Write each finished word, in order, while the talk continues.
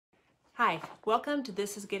Hi, welcome to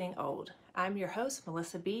This is Getting Old. I'm your host,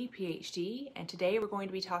 Melissa B., PhD, and today we're going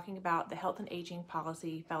to be talking about the Health and Aging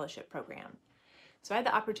Policy Fellowship Program. So I had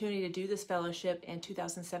the opportunity to do this fellowship in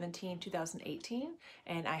 2017-2018,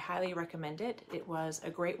 and I highly recommend it. It was a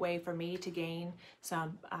great way for me to gain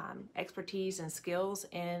some expertise and skills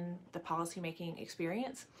in the policymaking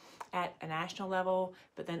experience at a national level,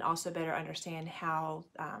 but then also better understand how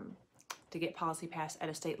to get policy passed at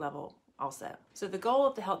a state level also. So the goal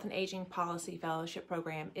of the Health and Aging Policy Fellowship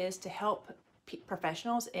Program is to help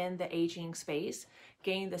professionals in the aging space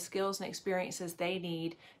gain the skills and experiences they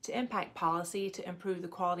need to impact policy to improve the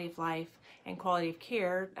quality of life and quality of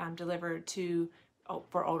care delivered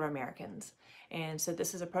for older Americans. And so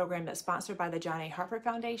this is a program that's sponsored by the John A. Hartford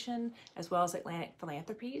Foundation as well as Atlantic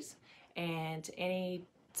Philanthropies. And any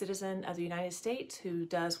citizen of the United States who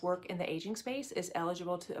does work in the aging space is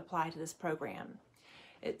eligible to apply to this program.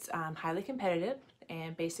 It's highly competitive,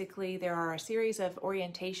 and basically there are a series of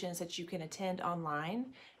orientations that you can attend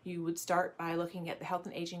online. You would start by looking at the Health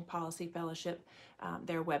and Aging Policy Fellowship,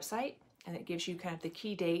 their website, and it gives you kind of the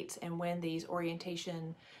key dates and when these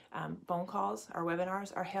orientation phone calls or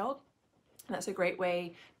webinars are held. And that's a great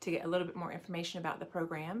way to get a little bit more information about the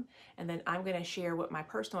program. And then I'm going to share what my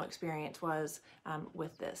personal experience was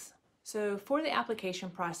with this. So for the application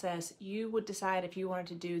process, you would decide if you wanted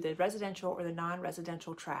to do the residential or the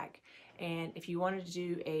non-residential track. And if you wanted to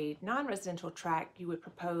do a non-residential track, you would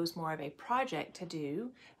propose more of a project to do,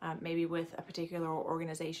 maybe with a particular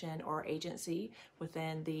organization or agency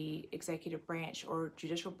within the executive branch or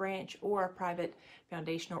judicial branch, or a private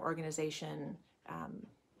foundational organization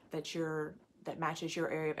that matches your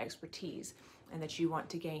area of expertise and that you want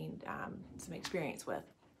to gain some experience with.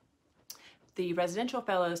 The residential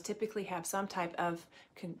fellows typically have some type of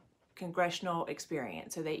congressional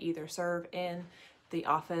experience. So they either serve in the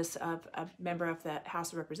office of a member of the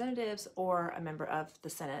House of Representatives or a member of the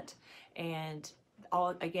Senate. And all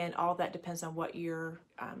of that depends on what your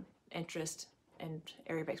interest and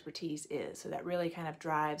area of expertise is. So that really kind of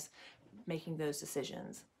drives making those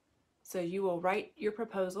decisions. So you will write your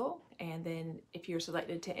proposal, and then if you're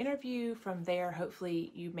selected to interview, from there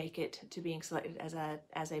hopefully you make it to being selected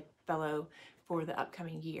as a fellow for the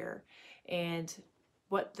upcoming year. And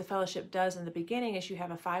what the fellowship does in the beginning is you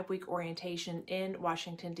have a 5-week orientation in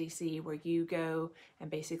Washington, D.C., where you go and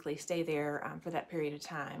basically stay there for that period of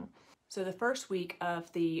time. So the first week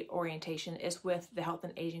of the orientation is with the Health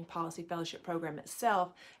and Aging Policy Fellowship Program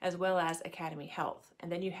itself, as well as Academy Health.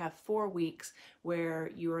 And then you have 4 weeks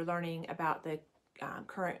where you are learning about the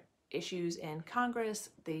current issues in Congress,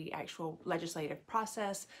 the actual legislative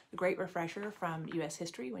process, the great refresher from U.S.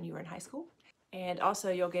 history when you were in high school. And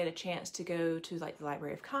also you'll get a chance to go to like the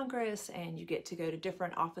Library of Congress, and you get to go to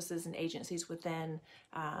different offices and agencies within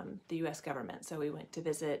the U.S. government. So we went to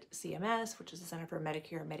visit CMS, which is the Center for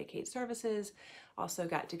Medicare and Medicaid Services. Also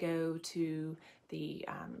got to go to the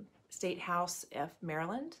State House of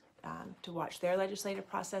Maryland to watch their legislative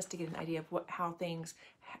process to get an idea of how things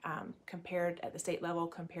compared at the state level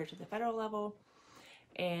compared to the federal level.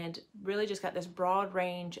 And really just got this broad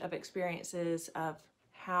range of experiences of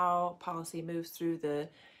how policy moves through the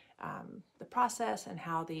process and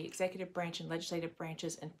how the executive branch and legislative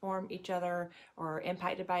branches inform each other or are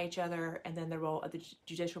impacted by each other, and then the role of the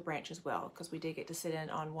judicial branch as well, because we did get to sit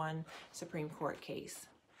in on one Supreme Court case.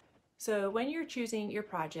 So when you're choosing your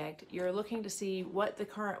project, you're looking to see what the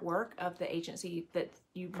current work of the agency that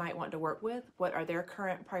you might want to work with, what are their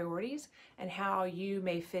current priorities, and how you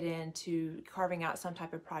may fit into carving out some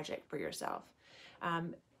type of project for yourself.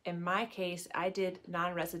 In my case, I did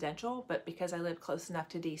non-residential, but because I live close enough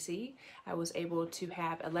to DC, I was able to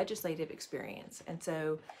have a legislative experience. And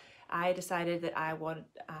so I decided that I would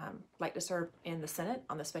like to serve in the Senate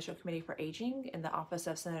on the Special Committee for Aging in the office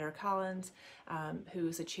of Senator Collins, who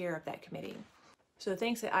is the chair of that committee. So the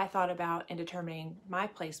things that I thought about in determining my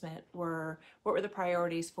placement were, what were the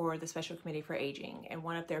priorities for the Special Committee for Aging? And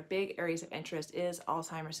one of their big areas of interest is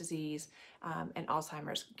Alzheimer's disease and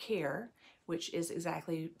Alzheimer's care, which is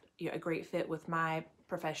exactly a great fit with my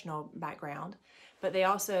professional background. But they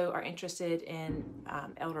also are interested in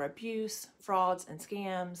elder abuse, frauds and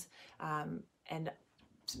scams, and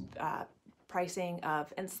pricing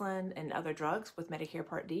of insulin and other drugs with Medicare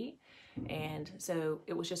Part D. And so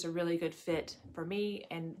it was just a really good fit for me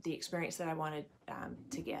and the experience that I wanted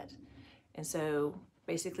to get. And so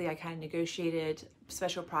basically I kind of negotiated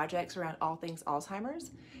special projects around all things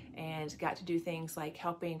Alzheimer's, and got to do things like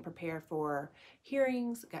helping prepare for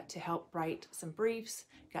hearings, got to help write some briefs,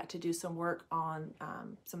 got to do some work on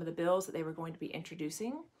some of the bills that they were going to be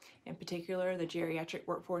introducing, in particular the Geriatric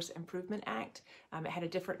Workforce Improvement Act. It had a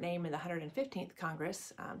different name in the 115th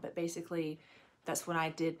Congress, but basically that's when I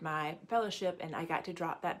did my fellowship and I got to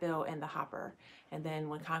drop that bill in the hopper. And then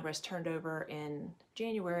when Congress turned over in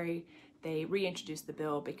January, they reintroduced the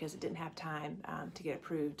bill because it didn't have time to get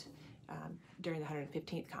approved during the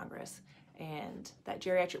 115th Congress. And that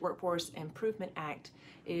Geriatric Workforce Improvement Act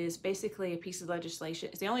is basically a piece of legislation.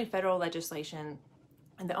 It's the only federal legislation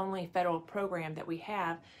and the only federal program that we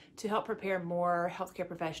have to help prepare more healthcare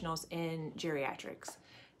professionals in geriatrics.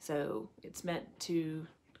 So it's meant to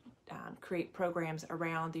create programs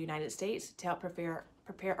around the United States to help prepare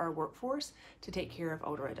our workforce to take care of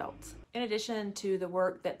older adults. In addition to the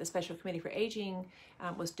work that the Special Committee for Aging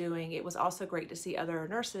was doing, it was also great to see other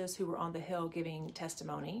nurses who were on the Hill giving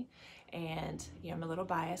testimony. And I'm a little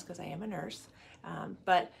biased because I am a nurse,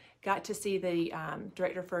 but got to see the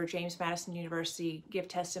director for James Madison University give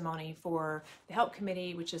testimony for the HELP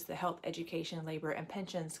Committee, which is the Health, Education, Labor, and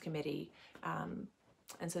Pensions Committee.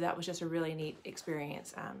 And so that was just a really neat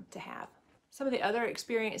experience to have. Some of the other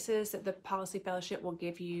experiences that the Policy Fellowship will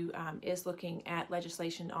give you is looking at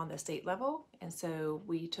legislation on the state level. And so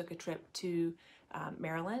we took a trip to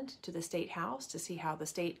Maryland, to the State House, to see how the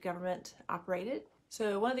state government operated.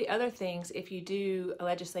 So one of the other things, if you do a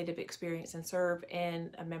legislative experience and serve in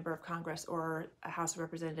a member of Congress or a House of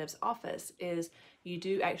Representatives office, is you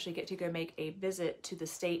do actually get to go make a visit to the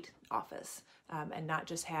state office and not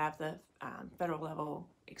just have the federal level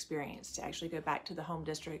experience, to actually go back to the home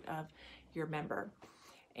district of your member.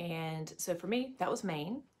 And so for me, that was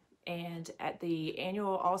Maine. And at the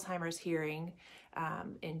annual Alzheimer's hearing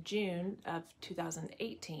in June of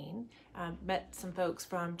 2018, met some folks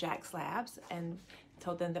from Jack's Labs and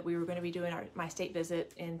told them that we were going to be doing my state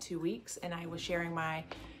visit in 2 weeks, and I was sharing my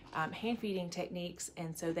hand feeding techniques,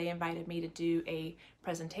 and so they invited me to do a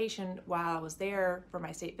presentation while I was there for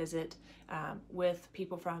my state visit with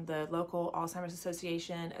people from the local Alzheimer's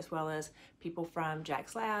Association, as well as people from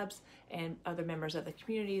Jack's Labs and other members of the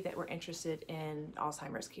community that were interested in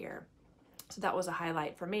Alzheimer's care. So that was a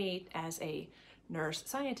highlight for me as a nurse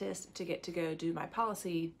scientist, to get to go do my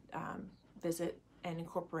policy visit and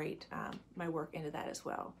incorporate my work into that as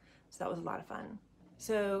well. So that was a lot of fun.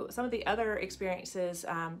 So some of the other experiences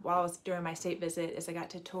while I was doing my state visit is I got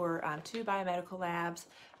to tour 2 biomedical labs,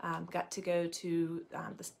 got to go to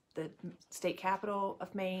the state capitol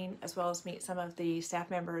of Maine, as well as meet some of the staff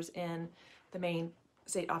members in the Maine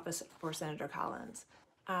state office for Senator Collins.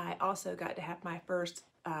 I also got to have my first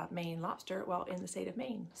Maine lobster while in the state of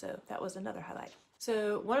Maine, so that was another highlight.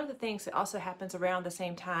 So one of the things that also happens around the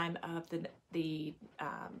same time of the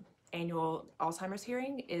annual Alzheimer's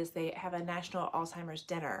hearing is they have a National Alzheimer's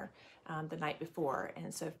Dinner the night before.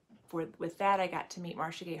 And so with that, I got to meet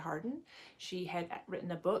Marcia Gay Harden. She had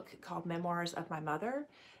written a book called Memoirs of My Mother,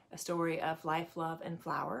 a story of life, love, and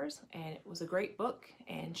flowers. And it was a great book,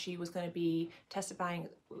 and she was going to be testifying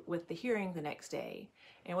with the hearing the next day.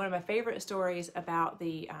 And one of my favorite stories about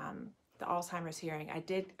the Alzheimer's hearing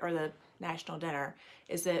or the National Dinner,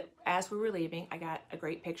 is that as we were leaving, I got a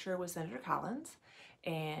great picture with Senator Collins.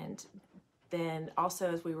 And then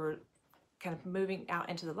also as we were kind of moving out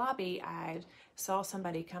into the lobby, I saw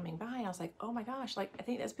somebody coming by and I was like, oh my gosh, like, I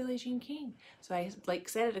think that's Billie Jean King. So I like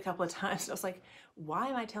said it a couple of times. I was like, why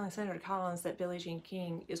am I telling Senator Collins that Billie Jean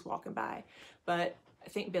King is walking by? But I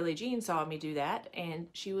think Billie Jean saw me do that, and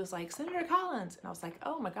she was like, Senator Collins. And I was like,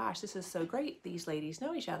 oh my gosh, this is so great. These ladies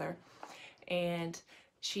know each other. And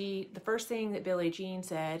the first thing that Billie Jean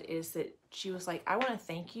said is that she was like, I want to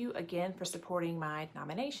thank you again for supporting my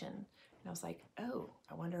nomination. And I was like, oh,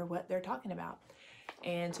 I wonder what they're talking about.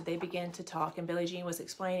 And so they began to talk, and Billie Jean was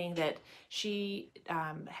explaining that she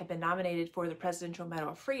had been nominated for the Presidential Medal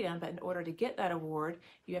of Freedom, but in order to get that award,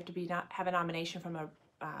 you have to have a nomination from a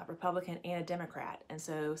Republican and a Democrat. And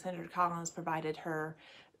so Senator Collins provided her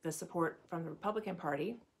the support from the Republican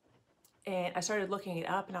Party. And I started looking it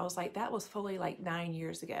up, and I was like, that was fully like 9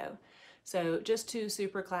 years ago. So just 2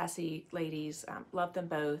 super classy ladies, loved them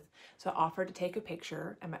both. So I offered to take a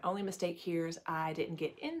picture, and my only mistake here is I didn't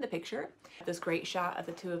get in the picture. This great shot of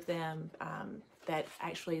the 2 of them that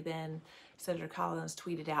actually then Senator Collins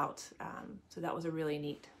tweeted out. So that was a really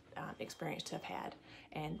neat experience to have had,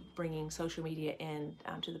 and bringing social media in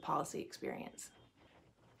to the policy experience.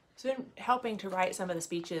 So in helping to write some of the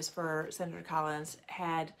speeches for Senator Collins,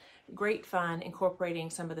 had great fun incorporating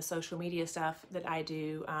some of the social media stuff that I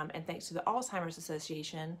do, and thanks to the Alzheimer's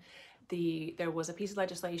Association, there was a piece of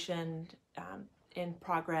legislation in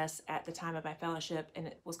progress at the time of my fellowship, and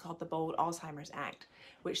it was called the Bold Alzheimer's Act,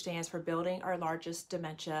 which stands for Building Our Largest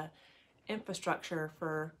Dementia Infrastructure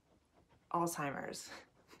for Alzheimer's.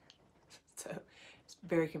 So it's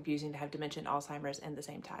very confusing to have dementia and Alzheimer's in the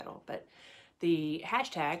same title, but the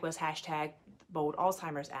hashtag was hashtag Bold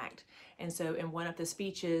Alzheimer's Act. And so in one of the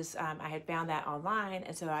speeches, I had found that online,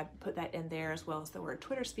 and so I put that in there as well as the word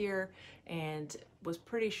Twitter sphere, and was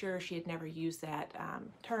pretty sure she had never used that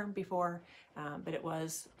term before, but it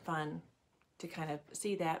was fun to kind of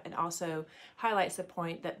see that, and also highlights the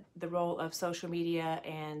point that the role of social media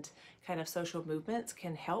and kind of social movements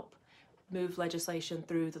can help move legislation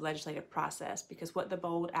through the legislative process, because what the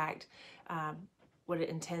Bold Act, what it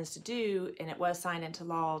intends to do, and it was signed into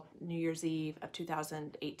law New Year's Eve of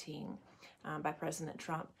 2018 by President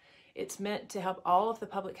Trump, it's meant to help all of the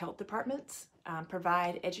public health departments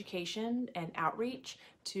provide education and outreach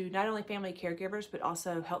to not only family caregivers, but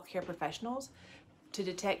also healthcare professionals to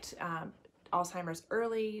detect Alzheimer's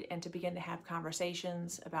early and to begin to have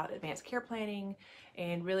conversations about advanced care planning,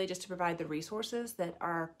 and really just to provide the resources that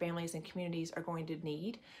our families and communities are going to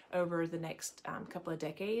need over the next couple of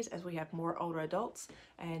decades as we have more older adults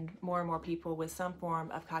and more people with some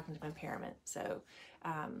form of cognitive impairment. So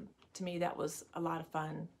to me, that was a lot of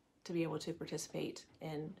fun to be able to participate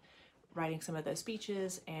in writing some of those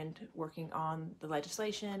speeches and working on the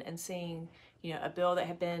legislation and seeing, you know, a bill that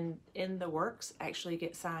had been in the works actually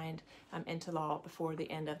get signed into law before the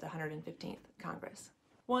end of the 115th Congress.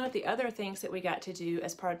 One of the other things that we got to do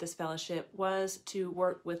as part of this fellowship was to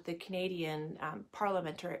work with the Canadian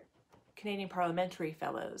Parliamentary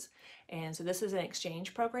Fellows. And so this is an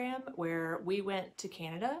exchange program where we went to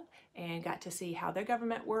Canada and got to see how their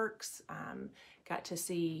government works, got to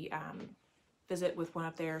see visit with one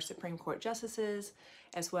of their Supreme Court justices,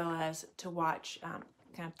 as well as to watch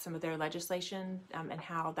kind of some of their legislation and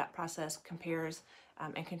how that process compares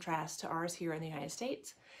and contrasts to ours here in the United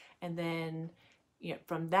States. And then, you know,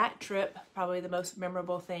 from that trip, probably the most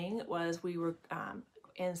memorable thing was we were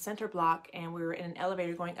in Center Block, and we were in an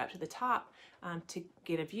elevator going up to the top to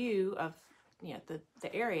get a view of, you know,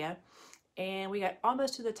 the area. And we got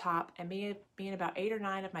almost to the top, and me and about 8 or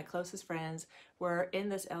 9 of my closest friends were in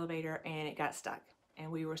this elevator, and it got stuck. And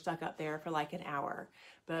we were stuck up there for like an hour.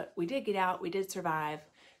 But we did get out, we did survive,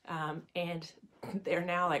 and they're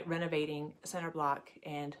now like renovating Center Block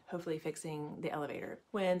and hopefully fixing the elevator.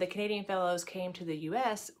 When the Canadian Fellows came to the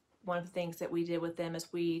US, one of the things that we did with them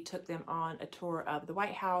is we took them on a tour of the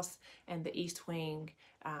White House and the East Wing.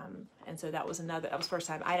 And so that was the first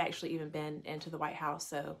time I'd actually even been into the White House.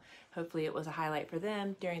 So hopefully it was a highlight for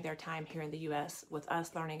them during their time here in the US with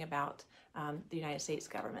us learning about the United States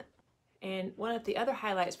government. And one of the other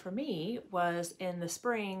highlights for me was in the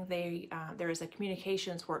spring, there is a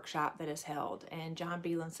communications workshop that is held, and John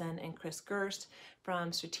Bielenson and Chris Gerst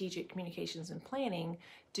from Strategic Communications and Planning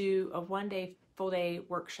do a full day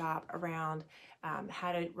workshop around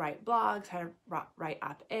how to write blogs, how to write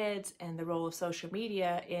op-eds, and the role of social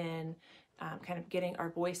media in kind of getting our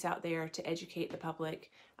voice out there to educate the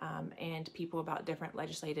public and people about different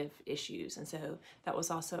legislative issues. And so that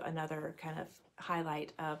was also another kind of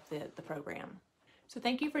highlight of the program. So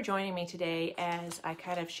thank you for joining me today as I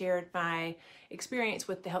kind of shared my experience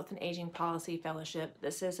with the Health and Aging Policy Fellowship.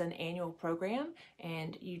 This is an annual program,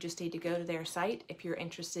 and you just need to go to their site if you're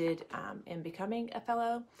interested in becoming a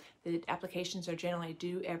fellow. The applications are generally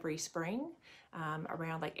due every spring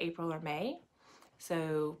around like April or May.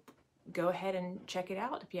 So go ahead and check it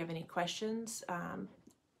out. If you have any questions,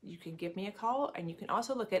 you can give me a call, and you can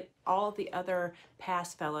also look at all of the other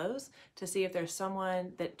past fellows to see if there's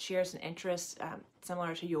someone that shares an interest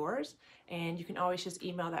similar to yours, and you can always just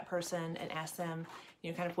email that person and ask them,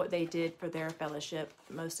 you know, kind of what they did for their fellowship.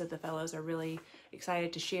 Most of the fellows are really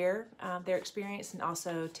excited to share their experience and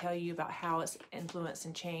also tell you about how it's influenced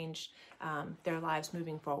and changed their lives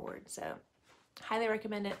moving forward. So highly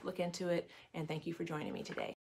recommend it, look into it, and thank you for joining me today.